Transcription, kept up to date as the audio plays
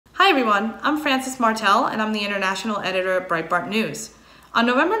Hi everyone, I'm Frances Martel and I'm the international editor at Breitbart News. On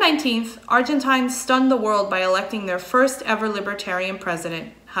November 19th, Argentines stunned the world by electing their first ever libertarian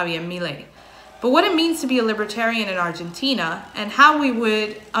president, Javier Milei. But what it means to be a libertarian in Argentina and how we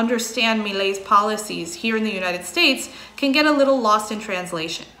would understand Milei's policies here in the United States can get a little lost in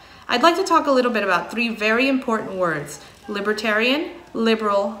translation. I'd like to talk a little bit about three very important words: libertarian,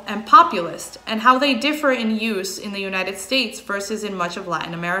 liberal, and populist, and how they differ in use in the United States versus in much of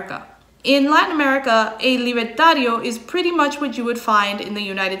Latin America. In Latin America, a libertario is pretty much what you would find in the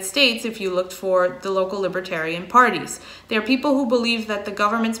United States if you looked for the local libertarian parties. They're people who believe that the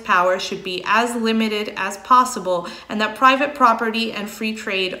government's power should be as limited as possible and that private property and free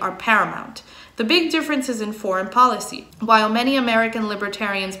trade are paramount. The big difference is in foreign policy. While many American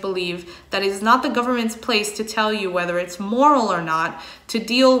libertarians believe that it is not the government's place to tell you whether it's moral or not to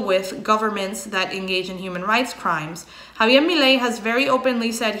deal with governments that engage in human rights crimes, Javier Milei has very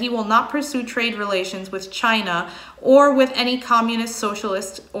openly said he will not pursue trade relations with China or with any communist,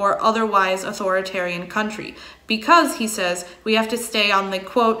 socialist, or otherwise authoritarian country because, he says, we have to stay on the,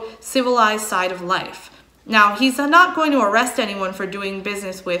 quote, civilized side of life. Now, he's not going to arrest anyone for doing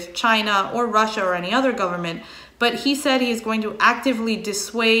business with China or Russia or any other government, but he said he is going to actively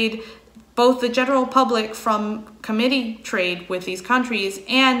dissuade both the general public from committing trade with these countries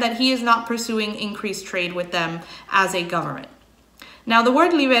and that he is not pursuing increased trade with them as a government. Now, the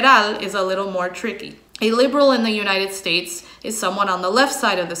word liberal is a little more tricky. A liberal in the United States is someone on the left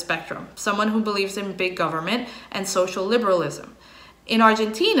side of the spectrum, someone who believes in big government and social liberalism. In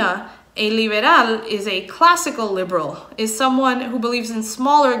Argentina, a liberal is a classical liberal, is someone who believes in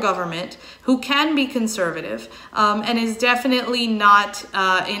smaller government, who can be conservative, and is definitely not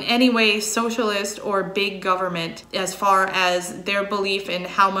in any way socialist or big government as far as their belief in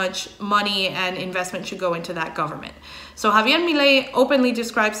how much money and investment should go into that government. So Javier Milei openly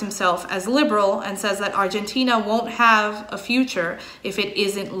describes himself as liberal and says that Argentina won't have a future if it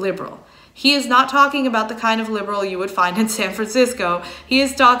isn't liberal. He is not talking about the kind of liberal you would find in San Francisco. He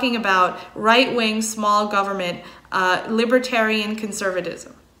is talking about right-wing, small government, libertarian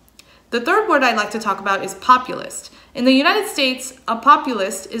conservatism. The third word I'd like to talk about is populist. In the United States, a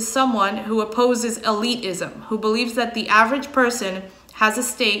populist is someone who opposes elitism, who believes that the average person has a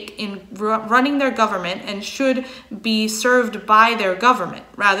stake in running their government and should be served by their government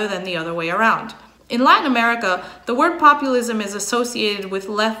rather than the other way around. In Latin America, the word populism is associated with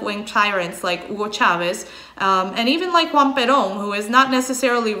left-wing tyrants like Hugo Chavez, and even like Juan Perón, who is not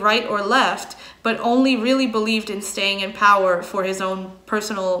necessarily right or left, but only really believed in staying in power for his own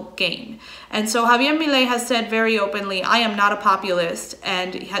personal gain. And so Javier Milei has said very openly, I am not a populist,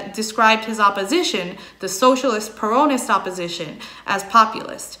 and described his opposition, the socialist Peronist opposition, as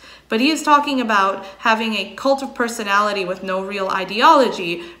populist. But he is talking about having a cult of personality with no real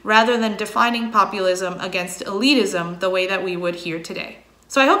ideology, rather than defining populism against elitism the way that we would here today.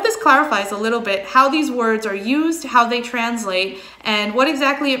 So I hope this clarifies a little bit how these words are used, how they translate, and what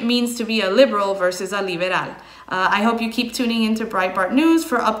exactly it means to be a liberal versus a liberal. I hope you keep tuning into Breitbart News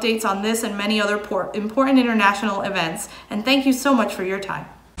for updates on this and many other important international events, and thank you so much for your time.